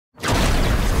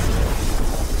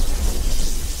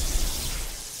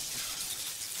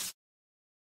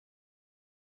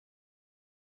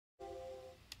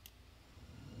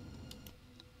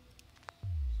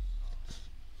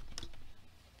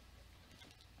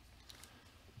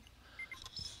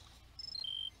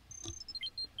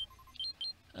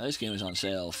Now, this game is on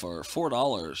sale for $4.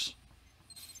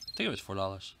 I think it was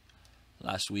 $4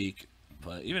 last week,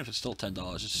 but even if it's still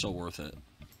 $10, it's so worth it.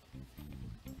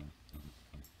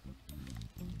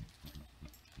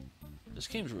 This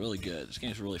game's really good. This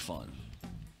game's really fun.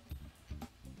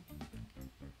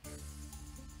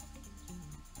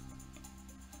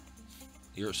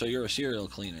 So you're a serial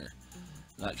cleaner,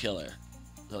 not killer.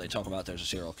 So they talk about there's a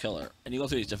serial killer, and you go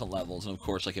through these different levels, and of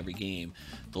course, like every game,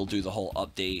 they'll do the whole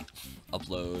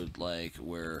upload, like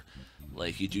where,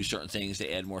 like you do certain things,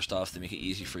 they add more stuff, they make it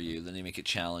easy for you, then they make it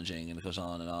challenging, and it goes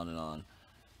on and on and on,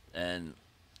 and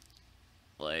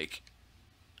like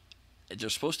they're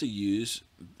supposed to use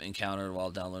encounter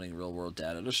while downloading real world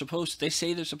data. They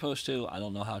say they're supposed to. I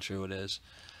don't know how true it is,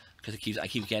 because I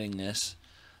keep getting this.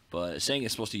 But it's saying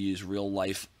it's supposed to use real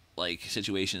life like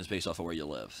situations based off of where you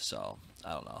live. So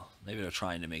I don't know. Maybe they're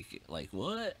trying to make it like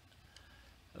what?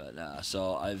 But nah.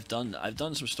 So I've done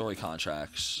some story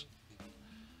contracts.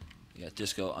 You got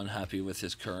Disco unhappy with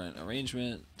his current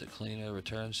arrangement. The cleaner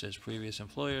returns to his previous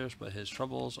employers, but his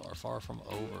troubles are far from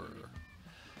over.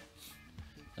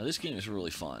 Now this game is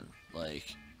really fun.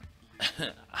 Like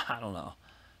I don't know.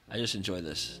 I just enjoy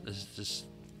this.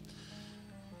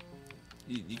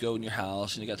 You go in your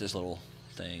house and you got this little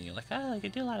thing. You're like, oh, you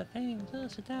can do a lot of things. Oh,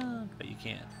 sit down, but you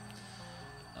can't.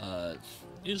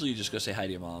 Usually, you just go say hi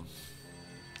to your mom.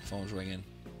 Phone's ringing.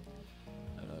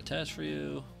 I have another test for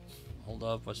you. Hold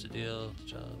up. What's the deal?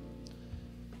 Job.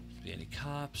 Be any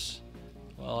cops?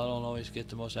 Well, I don't always get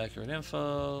the most accurate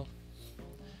info.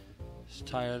 Just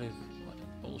tired of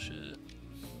bullshit.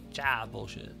 Job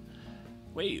bullshit.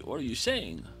 Wait, what are you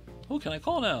saying? Who can I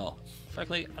call now?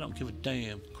 Frankly, I don't give a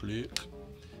damn. Click.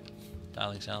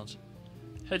 Dialing sounds.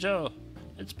 Hey Joe,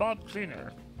 it's Bob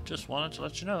Cleaner. Just wanted to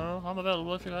let you know I'm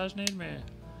available if you guys need me.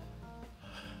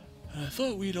 I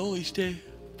thought we'd always stay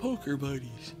poker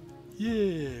buddies.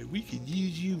 Yeah, we could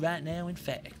use you right now, in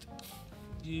fact.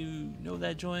 You know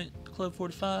that joint, Club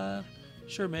 45?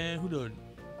 Sure, man, who doesn't?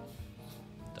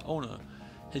 The owner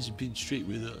hasn't been straight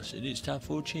with us, and it's time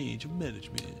for a change of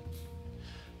management.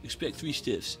 Expect 3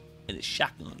 stiffs and a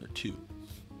shotgun or 2.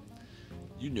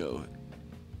 You know,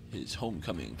 his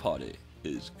homecoming party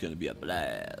is gonna be a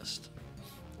blast.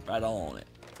 Right on it.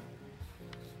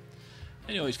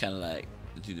 And you always kind of like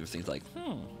do different things like,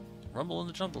 rumble in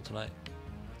the jungle tonight.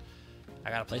 I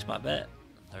gotta place my bet.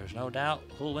 There's no doubt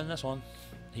who'll win this one.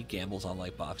 He gambles on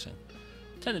like boxing.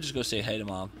 Tend to just go say hey to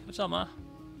mom. What's up, ma?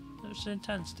 There's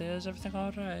intense there. Is everything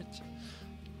alright?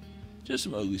 Just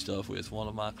some ugly stuff with one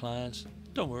of my clients.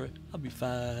 Don't worry, I'll be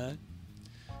fine.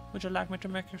 Would you like me to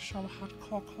make you some hot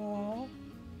cocoa?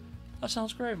 That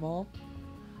sounds great, Mom.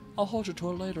 I'll hold you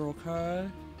to it later, okay?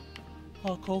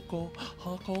 Hot cocoa,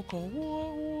 hot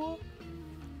cocoa.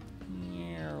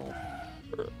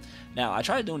 Now, I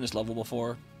tried doing this level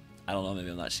before. I don't know,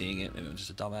 maybe I'm not seeing it. Maybe I'm just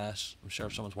a dumbass. I'm sure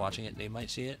if someone's watching it, they might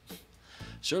see it.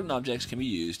 Certain objects can be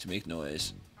used to make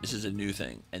noise. This is a new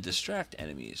thing. And distract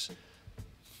enemies.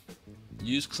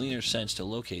 Use cleaner sense to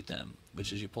locate them,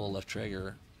 which is you pull the left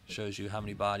trigger, shows you how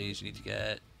many bodies you need to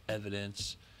get,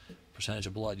 evidence, percentage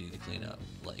of blood you need to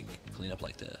clean up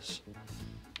like this.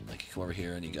 Like you come over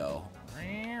here and you go,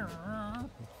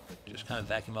 just kind of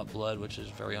vacuum up blood, which is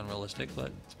very unrealistic,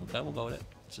 but okay, we'll go with it.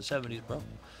 It's the 70s, bro.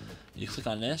 You click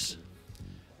on this,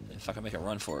 and if I can make a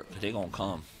run for it, they gonna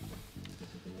come.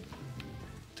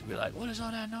 To be like, what is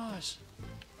all that noise?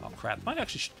 Oh crap! Might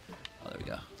actually. Oh, there we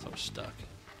go. I thought it was stuck.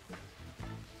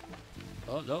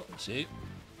 Oh no! See,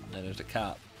 and then there's the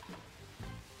cop.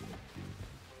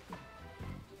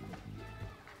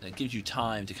 And it gives you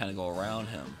time to kind of go around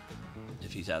him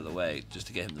if he's out of the way, just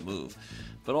to get him to move.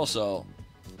 But also,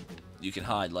 you can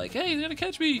hide like, hey, he's gonna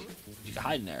catch me. You can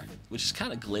hide in there, which is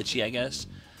kind of glitchy, I guess,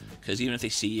 because even if they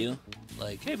see you,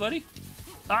 like, hey, buddy,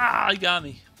 he got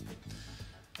me.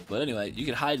 But anyway, you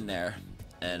can hide in there,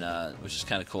 and which is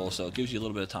kind of cool. So it gives you a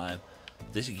little bit of time.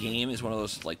 This game is one of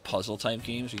those like puzzle type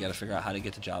games. You got to figure out how to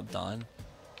get the job done.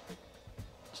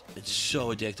 It's so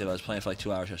addictive. I was playing for like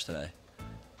 2 hours yesterday.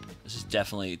 This is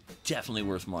definitely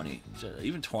worth money.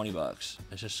 Even $20.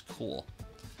 It's just cool.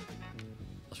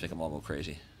 Let's make them all go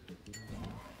crazy.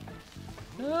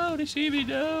 No, they see me.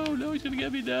 No, he's gonna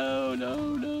get me.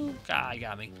 No. God, he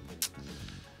got me.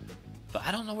 But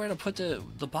I don't know where to put the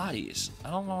bodies. I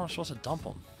don't know where I'm supposed to dump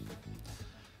them.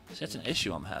 See, that's an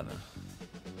issue I'm having.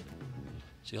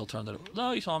 See, he'll turn the...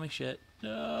 No, he saw me. Shit.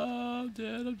 No, I'm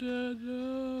dead.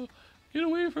 No. Get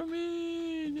away from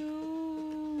me.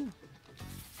 No.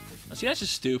 Now, see, that's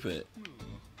just stupid.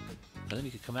 But then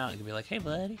you could come out and you could be like, hey,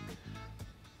 buddy.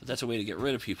 But that's a way to get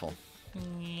rid of people.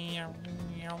 I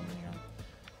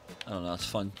don't know. It's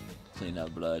fun cleaning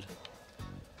out blood.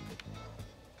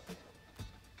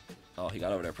 Oh, he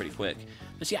got over there pretty quick.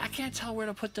 But see, I can't tell where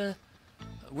to put the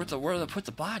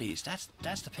bodies.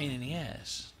 That's the pain in the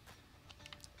ass.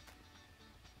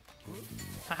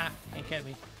 Haha, can't get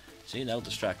me. See, that'll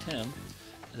distract him.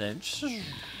 And then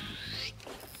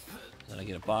I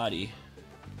get a body.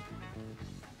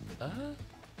 I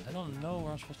don't know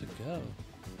where I'm supposed to go.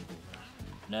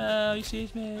 No, he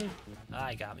sees me. Ah,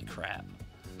 he got me. Crap.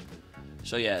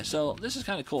 So yeah, so this is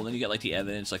kind of cool. Then you get like the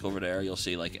evidence, like over there, you'll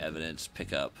see like evidence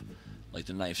pick up, like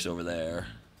the knife's over there,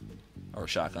 or a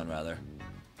shotgun rather.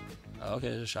 Oh, okay,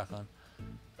 there's a shotgun,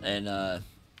 and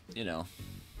you know,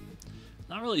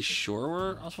 not really sure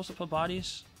where I'm supposed to put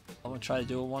bodies. I'm gonna try to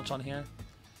do it once on here.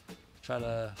 Try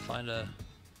to find a.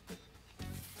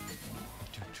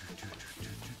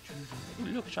 Ooh,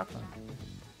 look, shotgun.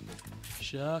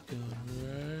 Shotgun,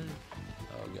 right?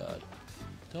 Oh god.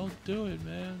 Don't do it,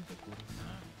 man.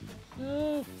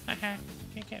 No. Can't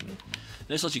get me.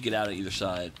 This lets you get out on either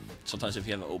side. Sometimes if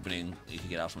you have an opening, you can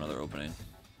get out from another opening.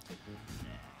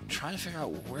 I'm trying to figure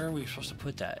out where we're supposed to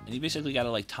put that. And you basically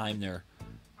gotta like time their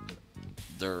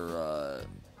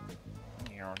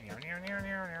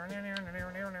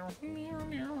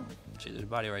see, there's a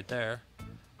body right there.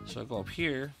 So I go up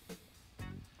here.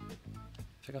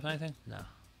 Pick up anything? No.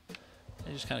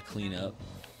 And just kind of clean up.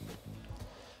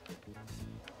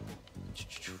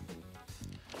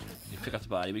 You pick up the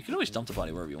body, but you can always dump the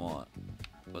body wherever you want.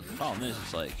 But the problem is,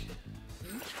 it's like,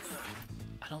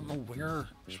 I don't know where you're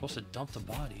supposed to dump the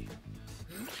body.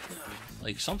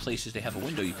 Like, some places they have a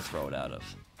window you can throw it out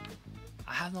of.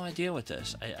 I have no idea with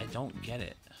this. I don't get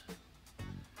it.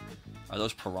 Are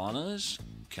those piranhas?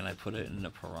 Can I put it in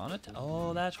a piranha?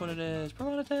 Oh, that's what it is.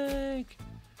 Piranha tank!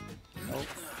 Nope.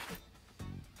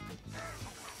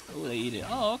 Oh, they eat it.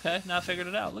 Oh, okay. Now I figured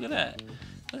it out. Look at that.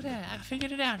 Look at that. I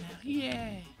figured it out now.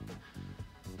 Yay.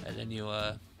 And then you,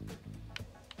 the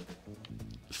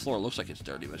floor looks like it's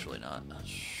dirty, but it's really not.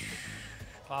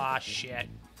 Ah, shit.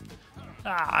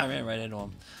 Ah, I ran right into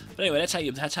him. But anyway,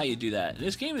 that's how you do that. And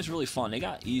this game is really fun. They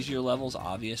got easier levels,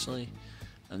 obviously.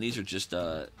 And these are just,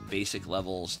 basic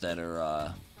levels that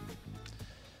are,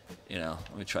 you know,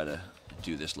 let me try to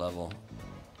do this level.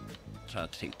 Try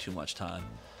not to take too much time.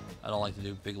 I don't like to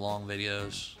do big long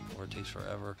videos where it takes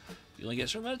forever. You only get a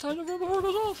certain amount of time before it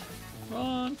goes off.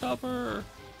 Run, copper.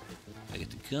 I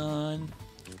get the gun.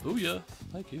 Booyah.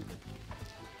 Thank you.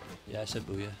 Yeah, I said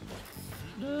booyah.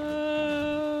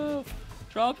 No!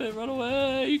 Drop it. Run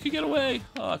away. You can get away.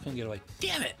 Oh, I couldn't get away.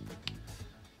 Damn it.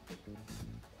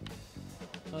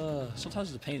 Sometimes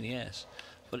it's a pain in the ass.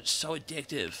 But it's so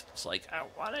addictive. It's like, I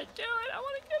want to do it. I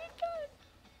want to get it done.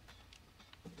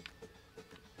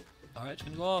 Alright, it's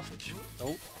gonna go off.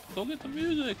 Nope. Go get the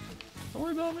music. Don't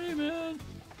worry about me, man.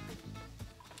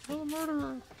 I'm a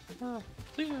murderer.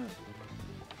 Cleaner.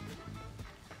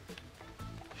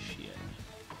 Shit.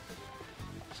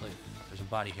 It's like, there's a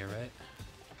body here, right?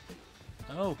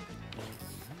 No.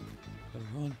 Gotta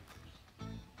run.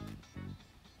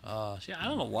 See, I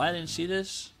don't know why I didn't see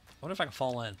this. I wonder if I can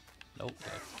fall in. Nope.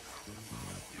 Okay.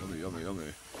 Yummy, yummy,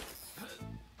 yummy.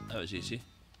 That was easy.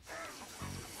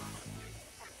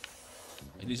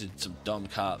 These are some dumb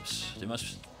cops. They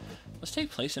must take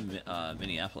place in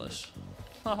Minneapolis.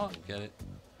 Haha, get it?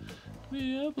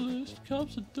 Minneapolis,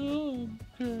 cops are dumb.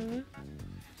 Okay.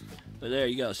 But there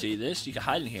you go. See this? You can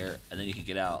hide in here, and then you can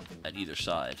get out at either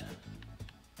side.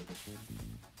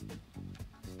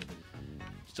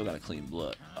 Still got a clean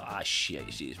blood. Ah, shit!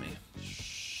 He sees me.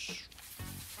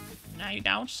 Now you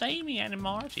don't see me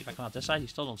anymore. See if I come out this side, you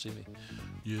still don't see me.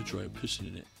 Yeah, try pissing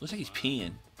in it. Looks like he's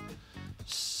peeing.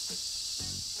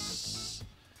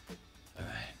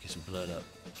 Alright, get some blood up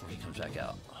before he comes back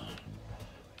out.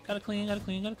 Gotta clean, gotta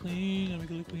clean, gotta clean. Gotta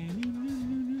make it look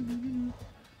clean.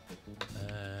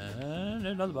 And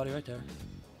there's another body right there.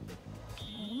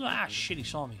 Ah, shit, he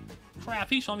saw me. Crap,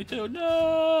 he saw me too.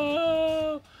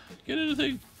 No! Get in the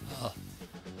thing.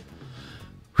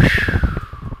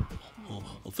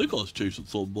 I think I was chasing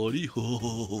somebody.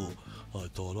 I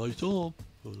thought I saw him,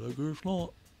 but I guess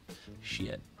not.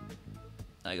 Shit.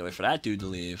 I gotta wait for that dude to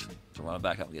leave to run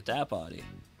back up and get that body.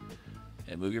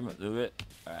 And move it.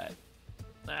 Alright.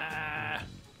 Ah.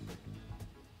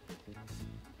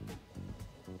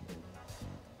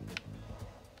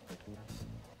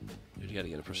 You gotta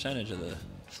get a percentage of the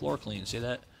floor clean. See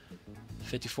that?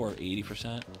 54,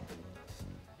 80%.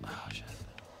 Oh, shit.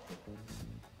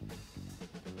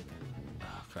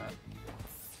 Oh, crap.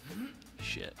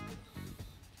 Shit.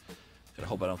 Gotta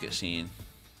hope I don't get seen.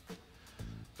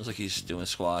 Looks like he's doing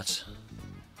squats.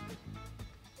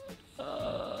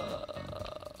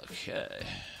 Okay.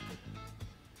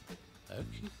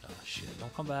 Okay. Oh, shit.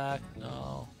 Don't come back.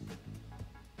 No.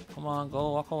 Come on,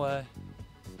 go walk away.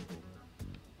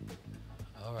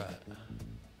 Alright.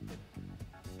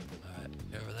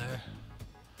 Alright, get over there.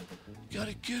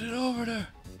 Gotta get it over there.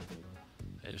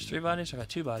 Hey, there's 3 bodies? I got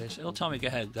 2 bodies. It'll tell me go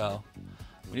ahead, go.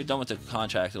 When you're done with the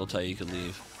contract, it'll tell you can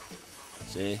leave.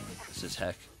 See? This is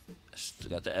heck. Still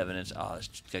got the evidence. Oh,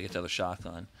 gotta get the other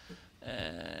shotgun.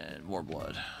 And more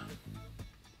blood.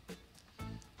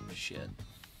 Shit.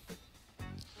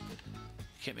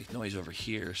 Can't make noise over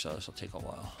here, so this will take a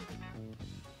while.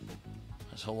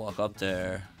 So he'll walk up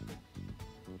there.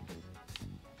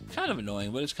 Kind of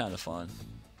annoying, but it's kind of fun.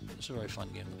 It's a very fun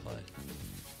game to play.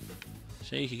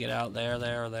 See, you can get out there,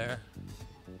 there, or there.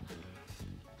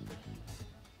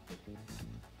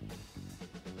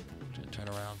 Turn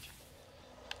around.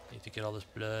 Need to get all this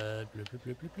blood.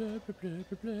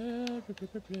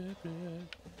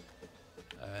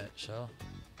 Alright, so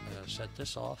I gotta set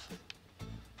this off.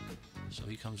 So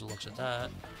he comes and looks at that.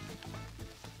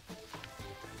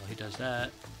 While he does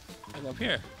that, I go up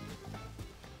here.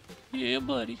 Yeah,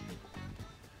 buddy.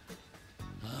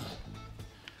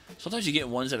 Sometimes you get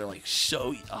ones that are like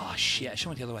so... Oh, shit. I should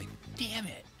went the other way. Damn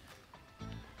it.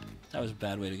 That was a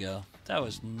bad way to go. That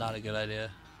was not a good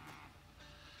idea.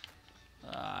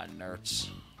 Ah, nerds.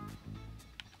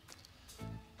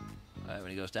 Alright,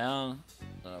 when he goes down,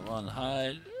 then I run and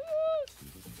hide.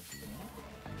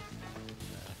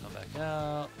 Come back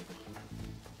out.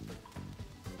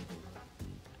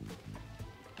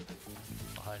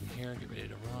 I'll hide in here, get ready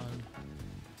to run.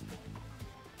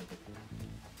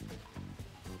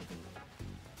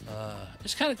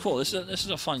 It's kind of cool. This is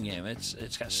a fun game.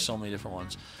 It's got so many different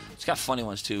ones. It's got funny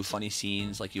ones too. Funny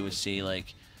scenes like you would see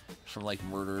like from like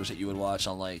murders that you would watch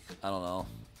on like I don't know,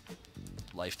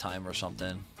 Lifetime or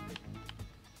something.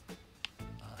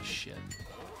 Oh shit!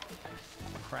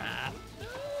 Crap! No!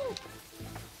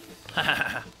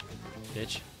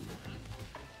 Bitch!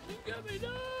 You got me!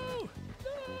 No!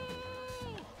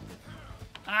 No!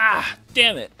 Ah!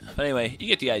 Damn it! But anyway, you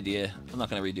get the idea. I'm not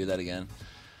gonna redo that again.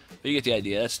 But you get the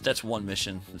idea. That's one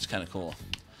mission. It's kind of cool.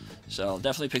 So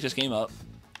definitely pick this game up.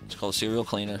 It's called Serial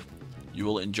Cleaner. You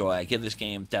will enjoy. I give this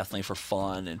game definitely for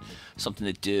fun and something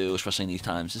to do, especially in these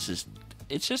times.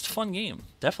 It's just a fun game.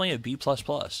 Definitely a B++.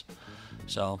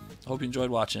 So I hope you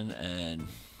enjoyed watching, and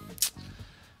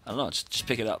I don't know. Just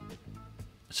pick it up.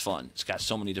 It's fun. It's got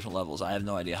so many different levels. I have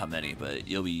no idea how many, but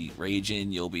you'll be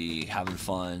raging. You'll be having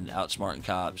fun, outsmarting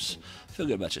cops. Feel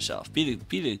good about yourself. Be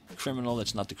the criminal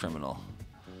that's not the criminal.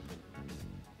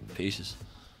 Pieces.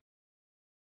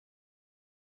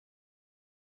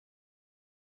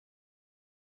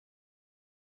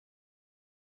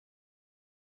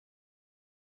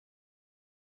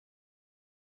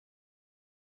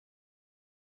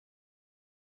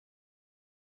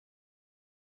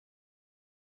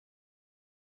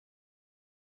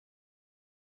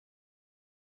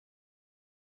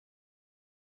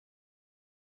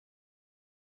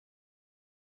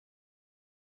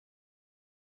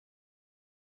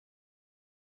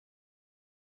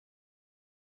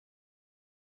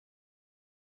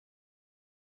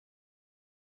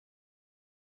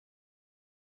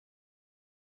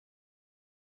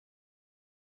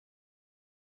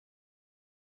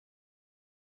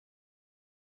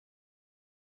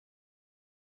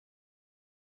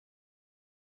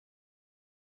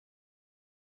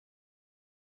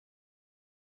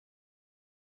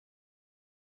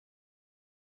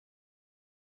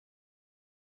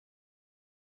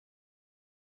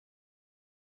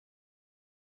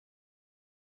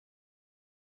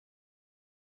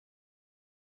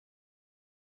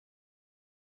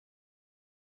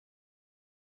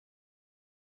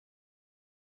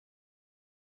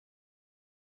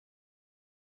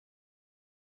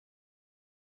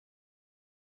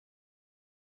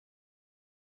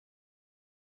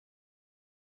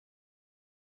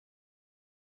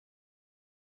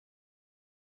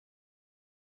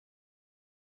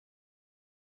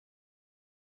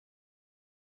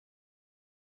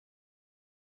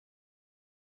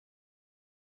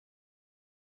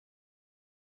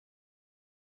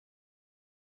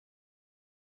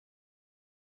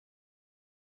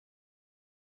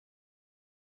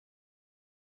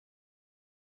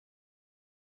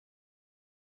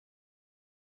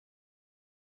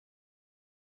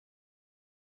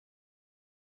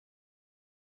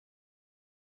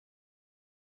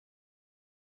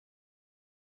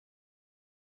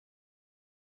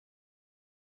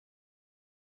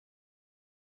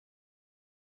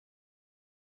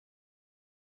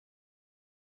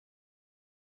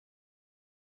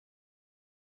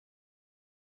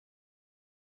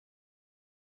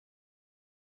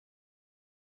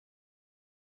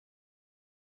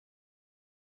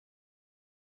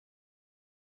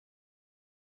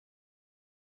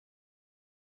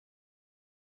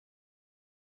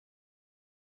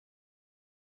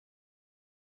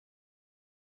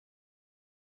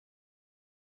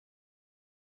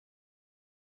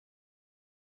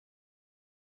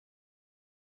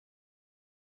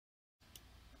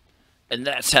 And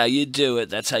that's how you do it.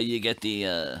 That's how you get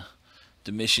the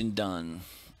mission done.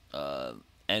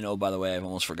 And oh, by the way, I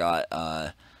almost forgot.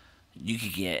 You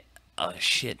could get a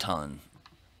shit ton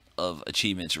of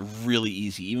achievements really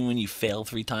easy. Even when you fail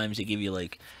 3 times, they give you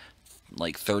like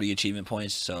 30 achievement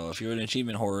points. So if you're an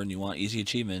achievement hoarder and you want easy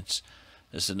achievements,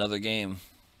 this is another game.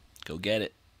 Go get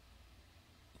it.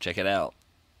 Check it out.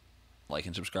 Like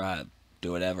and subscribe.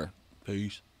 Do whatever.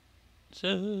 Peace.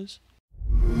 I'm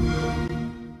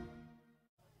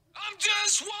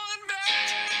just one man.